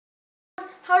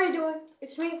How are you doing?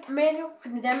 It's me, Emmanuel,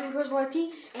 from the Diamond Pros YT,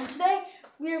 and today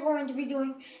we are going to be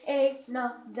doing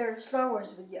another Star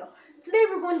Wars video. Today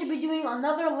we're going to be doing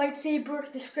another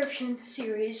lightsaber description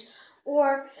series,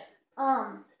 or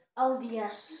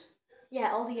LDS. Yeah,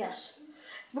 LDS.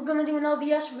 We're going to do an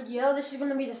LDS video. This is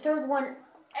going to be the third one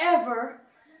ever,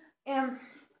 and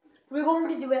we're going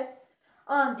to do it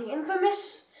on the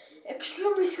infamous,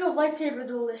 extremely skilled lightsaber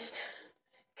duelist,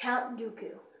 Count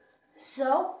Dooku.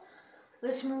 So,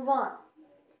 let's move on.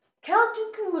 Count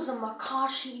Dooku was a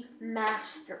Makashi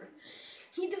master.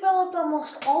 He developed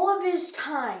almost all of his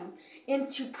time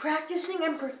into practicing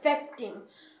and perfecting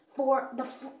for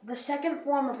the second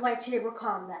form of lightsaber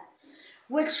combat,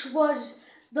 which was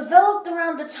developed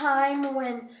around the time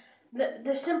when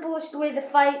the simplest way to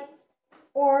fight,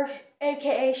 or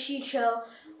aka Shicho,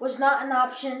 was not an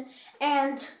option,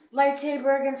 and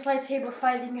lightsaber against lightsaber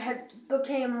fighting had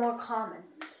became more common.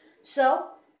 So,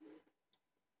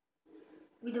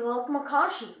 we developed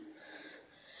Makashi.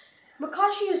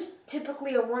 Makashi is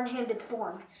typically a one-handed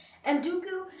form, and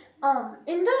Dooku,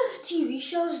 in the TV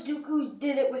shows, Dooku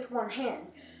did it with one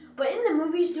hand, but in the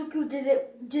movies, Dooku did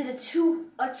a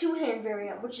two-hand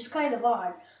variant, which is kind of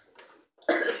odd.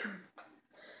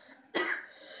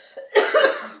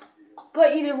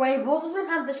 But either way, both of them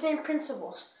have the same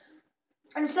principles.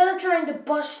 Instead of trying to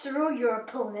bust through your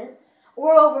opponent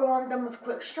or overwhelm them with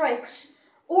quick strikes,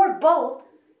 or both,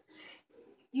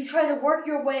 you try to work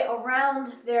your way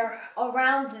around them,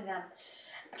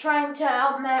 trying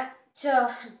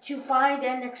to find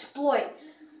and exploit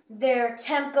their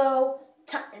tempo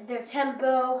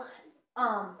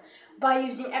by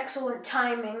using excellent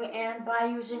timing and by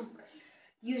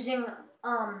using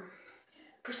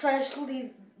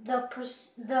precisely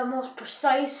the most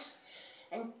precise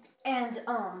and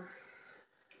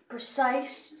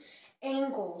precise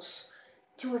angles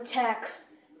to attack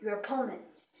your opponent.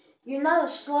 You're not a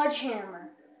sledgehammer.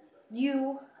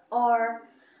 You are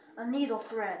a needle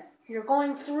thread. You're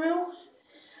going through.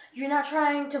 You're not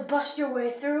trying to bust your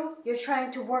way through. You're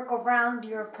trying to work around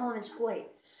your opponent's blade,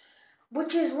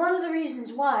 which is one of the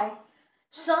reasons why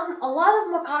a lot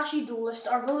of Makashi duelists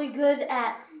are really good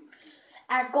at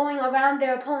going around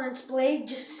their opponent's blade,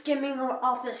 just skimming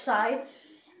off the side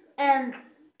and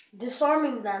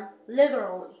disarming them,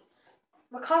 literally.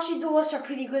 Makashi duelists are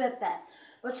pretty good at that,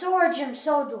 but so are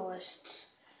Jimso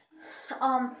duelists.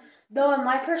 Though in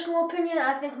my personal opinion,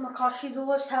 I think Makashi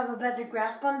duelists have a better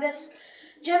grasp on this.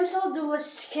 Jimso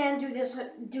duelists can do this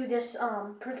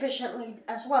proficiently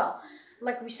as well,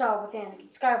 like we saw with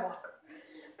Anakin Skywalker.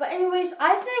 But anyways,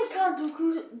 I think Count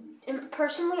Dooku,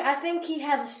 personally, I think he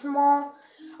had a small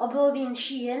ability in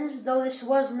Shein, though this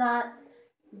was not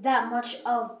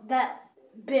that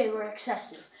big or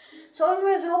excessive. So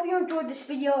anyways, I hope you enjoyed this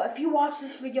video. If you watch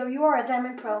this video, you are a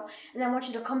Diamond Pro, and I want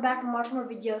you to come back and watch more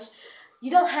videos.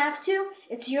 You don't have to.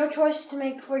 It's your choice to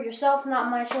make for yourself, not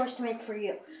my choice to make for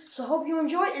you. So I hope you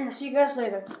enjoyed, and I'll see you guys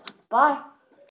later. Bye.